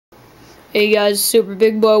Hey guys, Super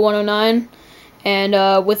Big Boy 109,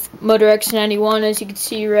 and with Motorx91, as you can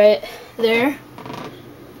see right there.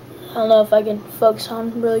 I don't know if I can focus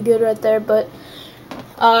on really good right there, but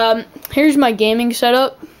here's my gaming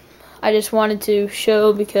setup. I just wanted to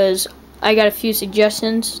show because I got a few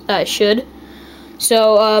suggestions that I should.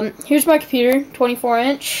 So here's my computer,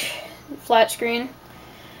 24-inch flat screen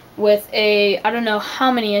with a, I don't know how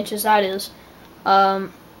many inches that is,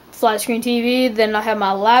 flat screen TV. Then I have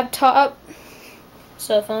my laptop,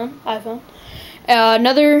 cell phone, iPhone,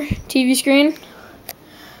 another TV screen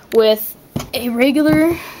with a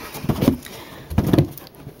regular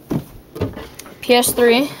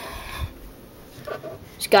PS3.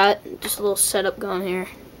 It's got just a little setup going here,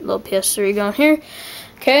 a little PS3 going here.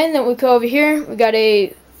 Okay, and then we go over here. We got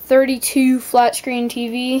a 32 flat screen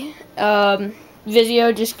TV,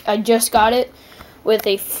 Vizio. I just got it with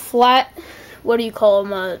a flat, what do you call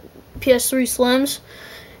them, PS3 Slims,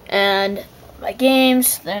 and my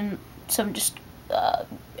games. Then some just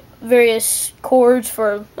various cords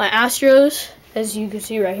for my Astros, as you can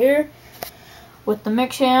see right here, with the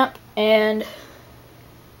mix amp. And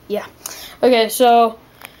yeah, okay, so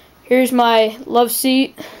here's my love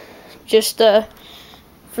seat, just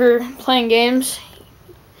for playing games,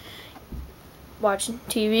 watching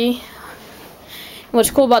TV. And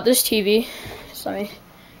what's cool about this TV is,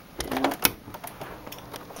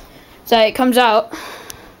 that it comes out,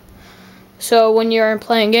 so when you're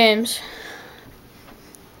playing games,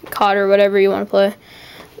 COD or whatever you want to play,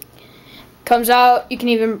 comes out. You can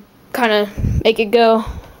even kind of make it go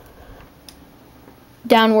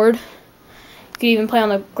downward. You could even play on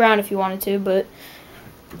the ground if you wanted to, but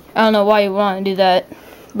I don't know why you want to do that.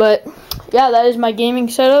 But yeah, that is my gaming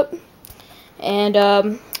setup, and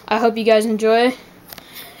I hope you guys enjoy,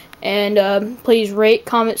 and please rate,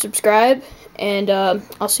 comment, subscribe, and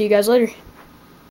I'll see you guys later.